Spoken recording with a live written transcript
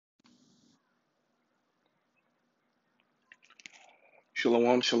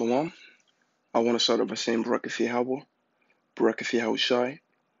Shalom, shalom. I want to start off by saying Barakah Yahweh, Barakah Yahweh Shai,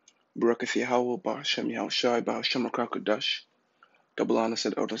 Barakah Yahweh, Bahashem Yahweh Shai, Bahashem Rakakadash, double honor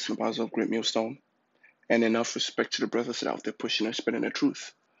said elders and the of Great Millstone, and enough respect to the brothers that are out there pushing and spreading the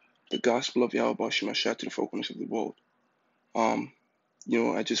truth, the gospel of Yahweh Bahashem Shai to the folks of the world. I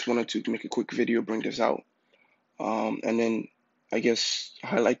just wanted to make a quick video, bring this out, and then I guess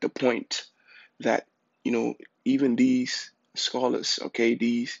highlight the point that, even these scholars, okay,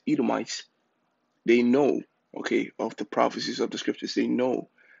 these Edomites, they know, okay, of the prophecies of the scriptures. They know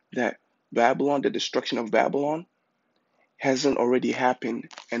that Babylon, the destruction of Babylon, hasn't already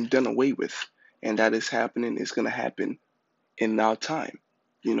happened and done away with. And that is happening, is going to happen in our time,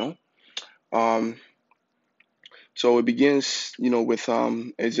 you know. So it begins, with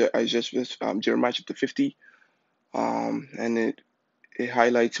Jeremiah chapter 50, and it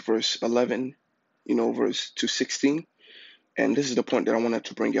highlights verse 11, verse to 16. And this is the point that I wanted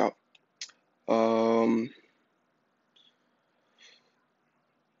to bring out.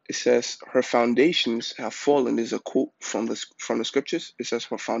 It says, her foundations have fallen. Is a quote from the scriptures. It says,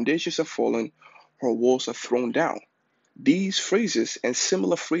 her foundations have fallen, her walls are thrown down. These phrases and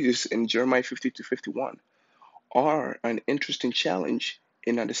similar phrases in Jeremiah 50 to 51 are an interesting challenge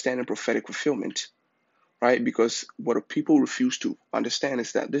in understanding prophetic fulfillment, right? Because what people refuse to understand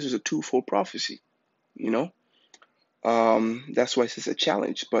is that this is a twofold prophecy, That's why it's a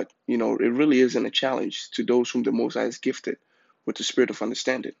challenge, but, it really isn't a challenge to those whom the Most High has gifted with the spirit of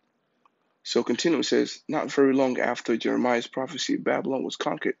understanding. So continuing says, not very long after Jeremiah's prophecy, Babylon was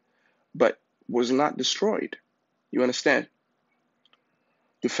conquered, but was not destroyed. You understand?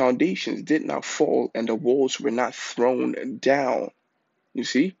 The foundations did not fall and the walls were not thrown down. You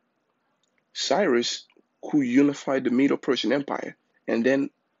see? Cyrus, who unified the Medo-Persian Empire and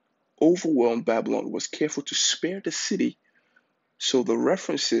then overwhelmed Babylon, was careful to spare the city. So the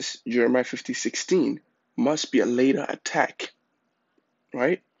references, Jeremiah 50:16, must be a later attack,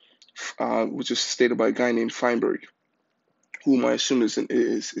 right? Which is stated by a guy named Feinberg, whom I assume is an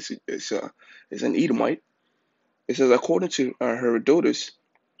Edomite. It says, according to Herodotus,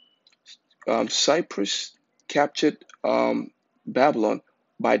 Cyprus captured Babylon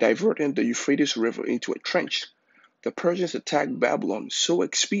by diverting the Euphrates River into a trench. The Persians attacked Babylon so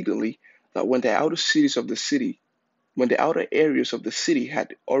expediently that when the outer areas of the city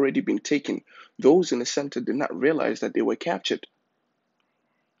had already been taken, those in the center did not realize that they were captured.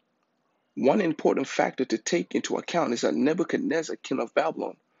 One important factor to take into account is that Nebuchadnezzar, king of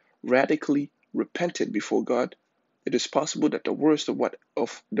Babylon, radically repented before God. It is possible that the worst of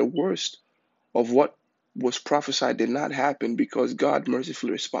what was prophesied did not happen because God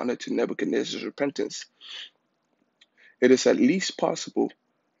mercifully responded to Nebuchadnezzar's repentance. It is at least possible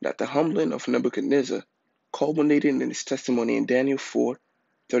that the humbling of Nebuchadnezzar, culminating in his testimony in Daniel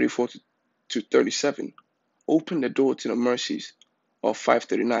 4:34 to 37, opened the door to the mercies of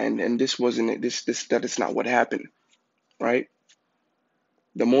 539, and that is not what happened, right?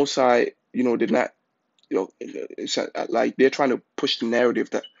 The Most High, did not, it's like they're trying to push the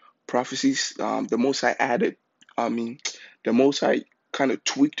narrative that prophecies, the Most High the Most High kind of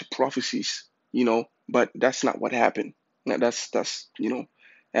tweaked prophecies, but that's not what happened. That's that's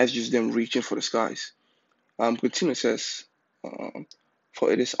just them reaching for the skies. Continue says,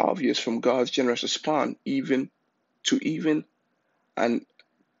 for it is obvious from God's generous response, to even and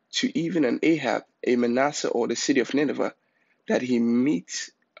an Ahab, a Manasseh, or the city of Nineveh, that he meets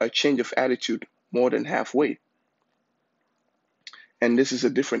a change of attitude more than halfway. And this is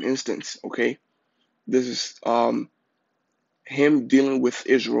a different instance, okay? This is him dealing with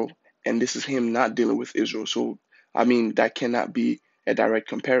Israel, and this is him not dealing with Israel. So, that cannot be a direct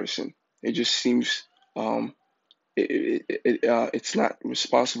comparison. It just seems it's not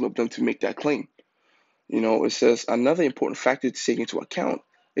responsible of them to make that claim. It says another important factor to take into account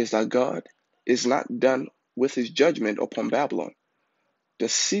is that God is not done with his judgment upon Babylon. The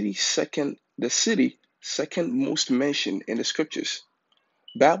city second most mentioned in the scriptures.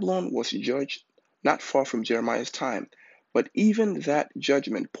 Babylon was judged not far from Jeremiah's time, but even that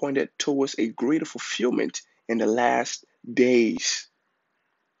judgment pointed towards a greater fulfillment in the last days.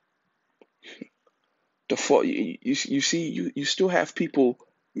 You see, you still have people,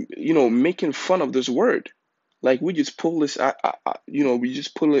 making fun of this word. Like we just pull this out, we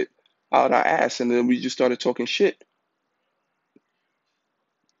just pull it out our ass, and then we just started talking shit.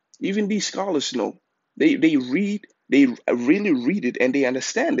 Even these scholars know. They really read it and they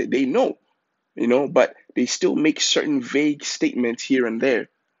understand it. They know, but they still make certain vague statements here and there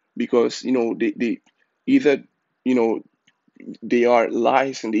because they either they are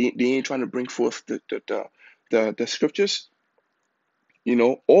lies and they ain't trying to bring forth the scriptures,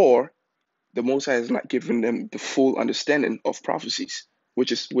 or the Most High has not given them the full understanding of prophecies,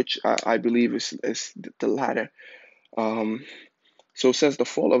 which I believe is the latter. Um, so it says the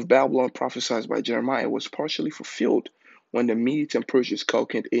fall of Babylon prophesied by Jeremiah was partially fulfilled when the Medes and Persians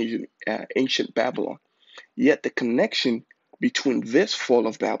conquered ancient Babylon. Yet the connection between this fall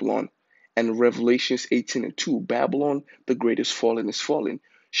of Babylon and Revelations 18 and 2, Babylon, the greatest fallen is fallen,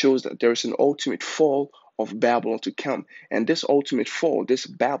 shows that there is an ultimate fall of Babylon to come. And this ultimate fall, this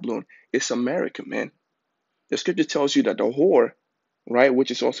Babylon, is America, man. The scripture tells you that the whore, right,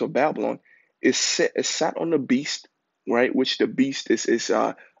 which is also Babylon, is sat on the beast, right, which the beast is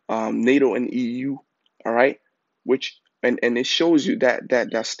NATO and EU, all right, which and it shows you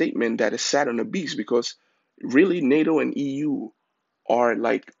that statement that is sat on the beast because really NATO and EU are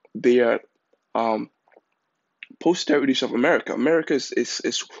like they are um posterities of America. America is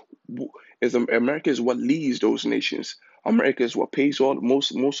what leads those nations. America is what pays all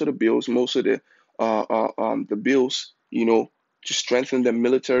most of the bills, most of the bills, to strengthen the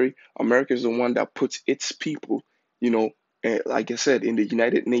military. America is the one that puts its people, like I said, in the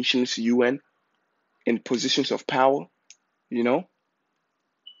United Nations, UN, in positions of power. You know,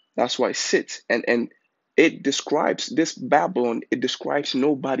 that's why it sits and it describes this Babylon. It describes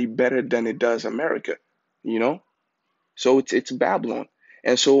nobody better than it does America. You know, so it's Babylon.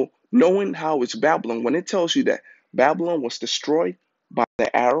 And so knowing how it's Babylon, when it tells you that Babylon was destroyed by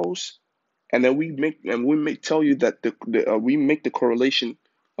the arrows, and then we make tell you that we make the correlation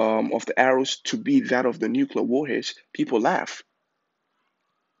of the arrows to be that of the nuclear warheads, people laugh.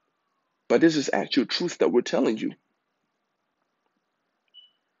 But this is actual truth that we're telling you.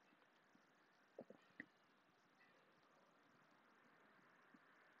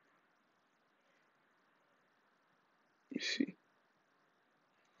 You see.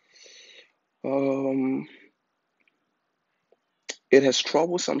 Um, it has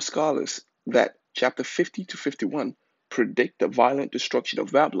troubled some scholars that chapter 50 to 51 predict the violent destruction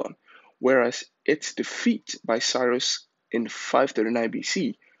of Babylon, whereas its defeat by Cyrus in 539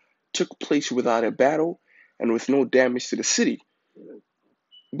 BC took place without a battle and with no damage to the city,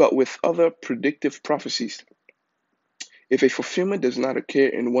 but with other predictive prophecies. If a fulfillment does not occur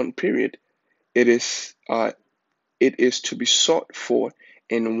in one period, it is uh, it is to be sought for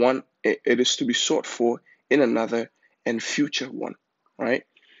it is to be sought for in another and future one, right?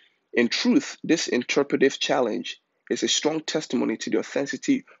 In truth, this interpretive challenge is a strong testimony to the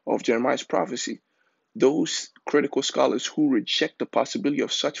authenticity of Jeremiah's prophecy. Those critical scholars who reject the possibility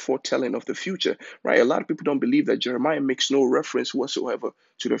of such foretelling of the future, right? A lot of people don't believe that Jeremiah makes no reference whatsoever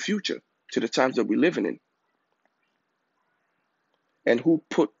to the future, to the times that we're living in, and who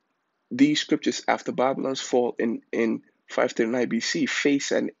put these scriptures after Babylon's fall in 539 BC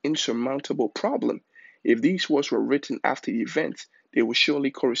face an insurmountable problem. If these words were written after the event, they would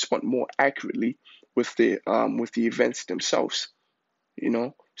surely correspond more accurately with the events themselves.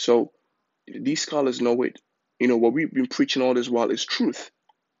 So these scholars know it. What we've been preaching all this while is truth.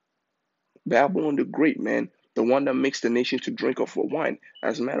 Babylon the Great, man, the one that makes the nation to drink of her wine.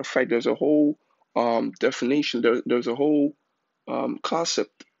 As a matter of fact, there's a whole definition. There's a whole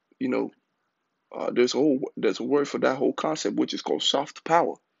concept. You know, there's a word for that whole concept, which is called soft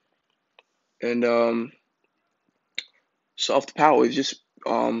power. And soft power is just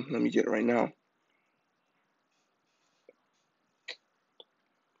let me get it right now.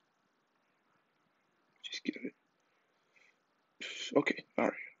 Just get it. Okay, all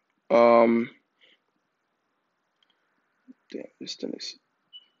right. Damn, this thing is.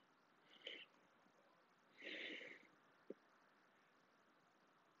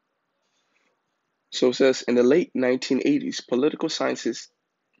 So it says in the late 1980s, political scientist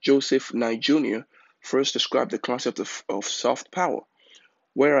Joseph Nye Jr. first described the concept of soft power,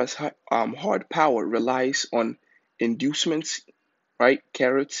 whereas hard power relies on inducements, right,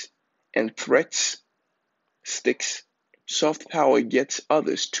 carrots, and threats, sticks. Soft power gets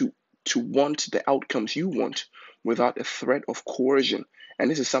others to want the outcomes you want without a threat of coercion.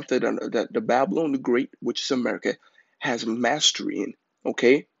 And this is something that the Babylon the Great, which is America, has mastery in.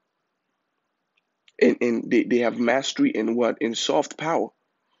 Okay, and they have mastery in what? In soft power.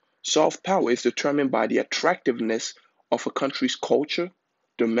 Soft power is determined by the attractiveness of a country's culture,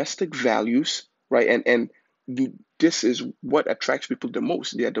 domestic values, right? And this is what attracts people the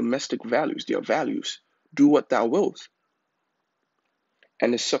most, their domestic values, their values. Do what thou wilt,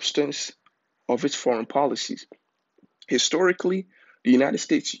 and the substance of its foreign policies. Historically, the United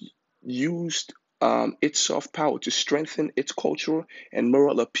States used its soft power to strengthen its cultural and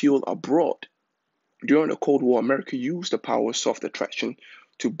moral appeal abroad. During the Cold War, America used the power of soft attraction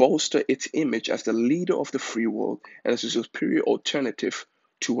to bolster its image as the leader of the free world and as a superior alternative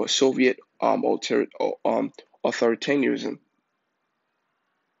to a Soviet authoritarianism,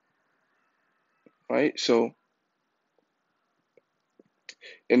 right? So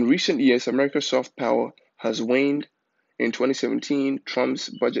in recent years, America's soft power has waned. In 2017, Trump's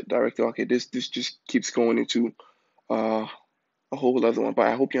budget director, okay, this just keeps going into uh, a whole other one, but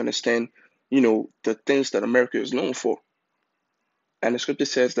I hope you understand, the things that America is known for. And the scripture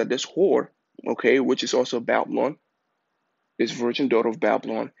says that this whore, okay, which is also Babylon, this virgin daughter of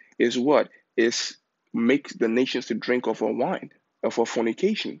Babylon, is what? Is make the nations to drink of her wine, of her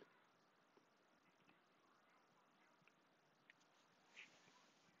fornication.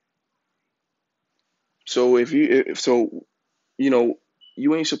 So you know,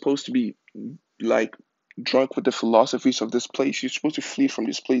 you ain't supposed to be like drunk with the philosophies of this place. You're supposed to flee from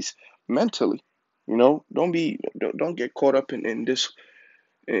this place mentally. Don't get caught up in this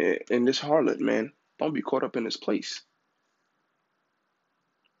harlot, man. Don't be caught up in this place.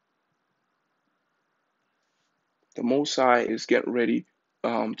 The Most High is getting ready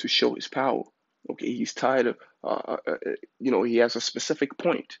to show His power. Okay, He's tired of, He has a specific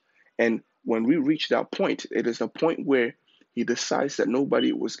point, and when we reach that point, it is the point where He decides that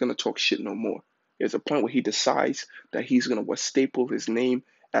nobody was gonna talk shit no more. There's a point where He decides that He's gonna staple His name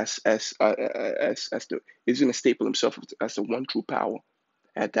as the He's gonna staple Himself as the one true power.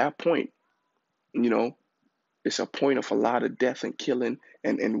 At that point, you know, it's a point of a lot of death and killing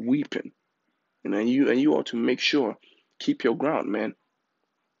and weeping. And you ought to make sure keep your ground, man.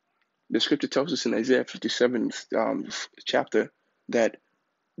 The scripture tells us in Isaiah 57 chapter that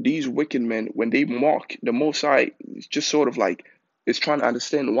these wicked men, when they mock the Most High, it's just sort of like it's trying to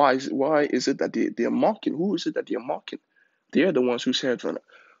understand why is it that they're mocking? Who is it that they're mocking? They are the ones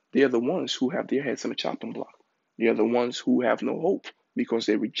they are the ones who have their heads on a chopping block. They are the ones who have no hope because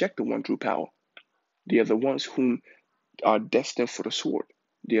they reject the one true power. They are the ones who are destined for the sword.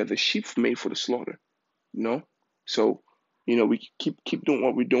 They are the sheep made for the slaughter. You know, so we keep doing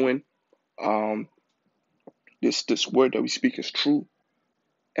what we're doing. Um, this word that we speak is true,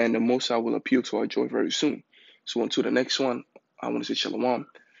 and the Most High will appeal to our joy very soon. So until the next one, I want to say shalom.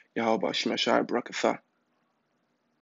 Yahweh Shemashai Barakatha.